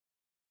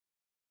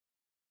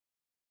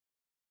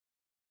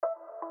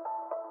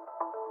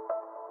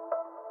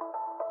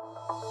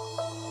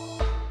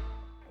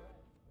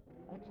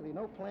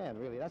no plan,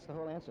 really. That's the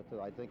whole answer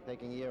to, I think,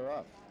 taking a year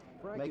off.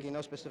 Frank, Making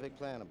no specific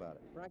plan about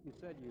it. Frank, you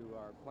said you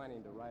are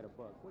planning to write a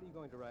book. What are you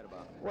going to write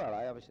about? Well,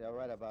 I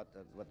write about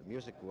what the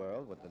music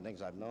world, what the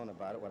things I've known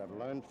about it, what I've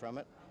learned from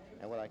it,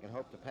 and what I can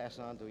hope to pass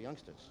on to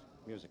youngsters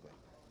musically.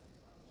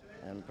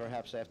 And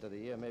perhaps after the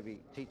year, maybe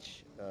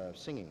teach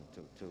singing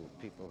to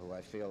people who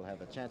I feel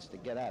have a chance to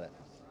get at it.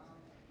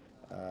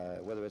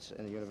 Whether it's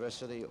in a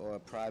university or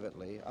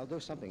privately, I'll do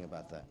something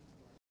about that.